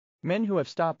Men who have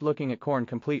stopped looking at corn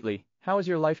completely, how has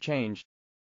your life changed?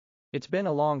 It's been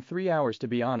a long 3 hours to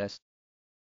be honest.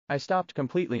 I stopped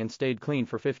completely and stayed clean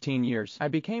for 15 years. I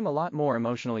became a lot more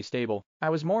emotionally stable.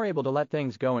 I was more able to let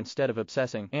things go instead of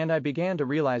obsessing, and I began to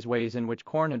realize ways in which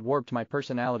corn had warped my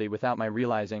personality without my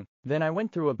realizing. Then I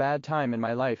went through a bad time in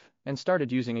my life, and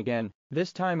started using again.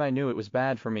 This time I knew it was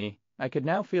bad for me. I could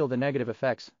now feel the negative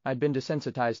effects I'd been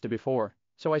desensitized to before.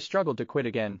 So I struggled to quit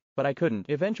again, but I couldn't.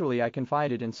 Eventually I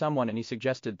confided in someone and he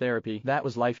suggested therapy. That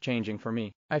was life-changing for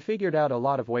me. I figured out a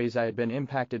lot of ways I had been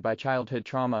impacted by childhood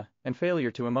trauma and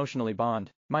failure to emotionally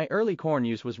bond. My early corn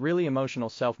use was really emotional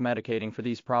self-medicating for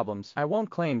these problems. I won't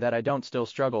claim that I don't still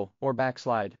struggle or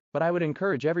backslide, but I would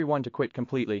encourage everyone to quit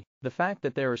completely. The fact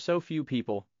that there are so few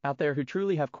people out there who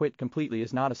truly have quit completely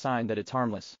is not a sign that it's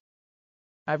harmless.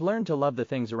 I've learned to love the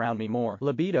things around me more.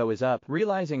 Libido is up.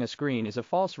 Realizing a screen is a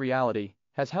false reality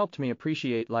has helped me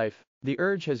appreciate life. The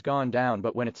urge has gone down,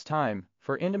 but when it's time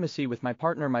for intimacy with my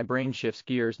partner, my brain shifts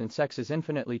gears and sex is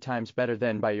infinitely times better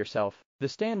than by yourself. The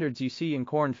standards you see in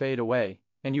corn fade away,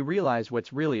 and you realize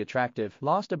what's really attractive.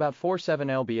 Lost about 4-7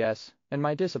 lbs, and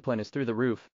my discipline is through the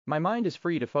roof. My mind is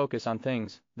free to focus on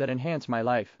things that enhance my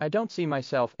life. I don't see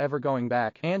myself ever going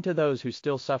back. And to those who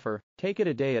still suffer, take it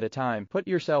a day at a time. Put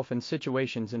yourself in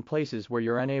situations and places where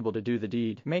you're unable to do the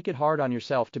deed. Make it hard on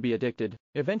yourself to be addicted.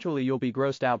 Eventually you'll be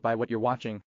grossed out by what you're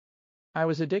watching. I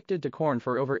was addicted to corn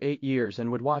for over 8 years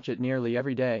and would watch it nearly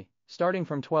every day. Starting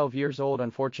from 12 years old,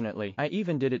 unfortunately. I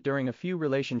even did it during a few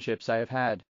relationships I have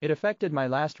had. It affected my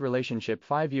last relationship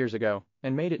 5 years ago,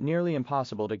 and made it nearly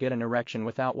impossible to get an erection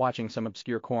without watching some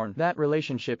obscure corn. That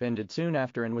relationship ended soon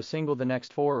after and was single the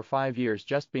next 4 or 5 years,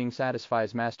 just being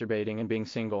satisfied masturbating and being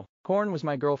single. Corn was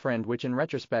my girlfriend, which in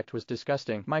retrospect was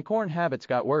disgusting. My corn habits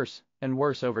got worse and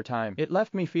worse over time. It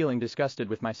left me feeling disgusted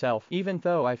with myself. Even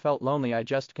though I felt lonely, I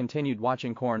just continued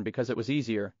watching corn because it was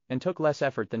easier and took less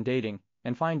effort than dating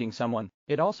and finding someone.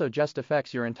 It also just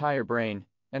affects your entire brain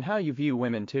and how you view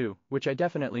women too, which I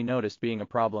definitely noticed being a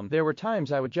problem. There were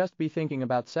times I would just be thinking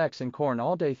about sex and corn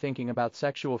all day, thinking about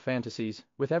sexual fantasies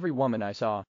with every woman I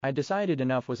saw. I decided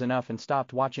enough was enough and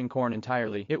stopped watching corn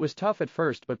entirely. It was tough at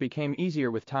first but became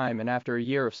easier with time, and after a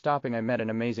year of stopping I met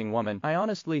an amazing woman. I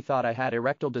honestly thought I had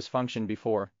erectile dysfunction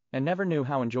before and never knew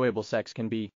how enjoyable sex can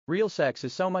be. Real sex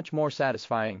is so much more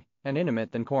satisfying and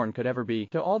intimate than corn could ever be.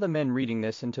 To all the men reading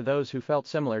this and to those who felt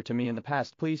similar to me in the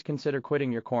past, please consider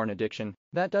quitting your corn addiction.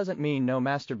 That doesn't mean no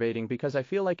masturbating, because I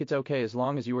feel like it's okay as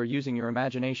long as you are using your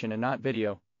imagination and not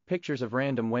video pictures of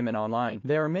random women online.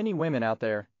 There are many women out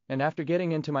there, and after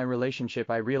getting into my relationship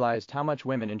I realized how much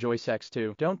women enjoy sex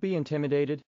too. Don't be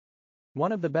intimidated.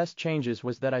 One of the best changes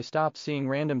was that I stopped seeing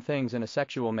random things in a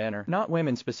sexual manner. Not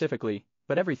women specifically,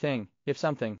 but everything. If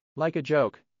something, like a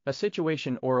joke, a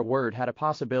situation or a word had a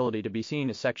possibility to be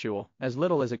seen as sexual, as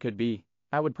little as it could be,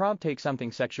 I would take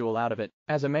something sexual out of it.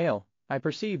 As a male, I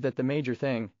perceive that the major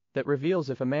thing that reveals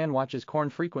if a man watches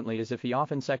corn frequently is if he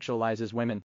often sexualizes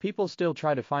women. People still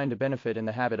try to find a benefit in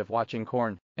the habit of watching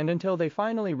corn, and until they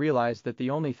finally realize that the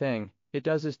only thing it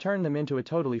does is turn them into a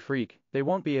totally freak, they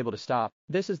won't be able to stop.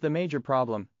 This is the major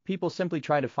problem. People simply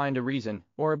try to find a reason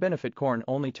or a benefit. Corn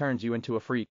only turns you into a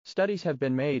freak. Studies have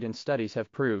been made and studies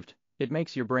have proved it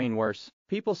makes your brain worse.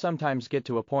 People sometimes get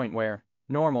to a point where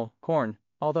normal corn,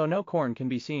 although no corn can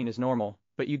be seen as normal,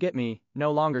 but you get me,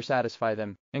 no longer satisfy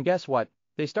them. And guess what?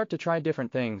 They start to try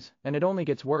different things, and it only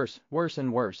gets worse, worse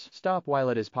and worse. Stop while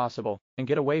it is possible, and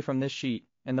get away from this shit.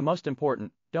 And the most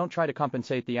important, don't try to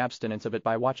compensate the abstinence of it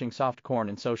by watching soft corn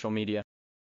and social media.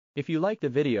 If you like the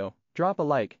video, drop a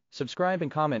like, subscribe and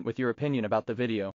comment with your opinion about the video.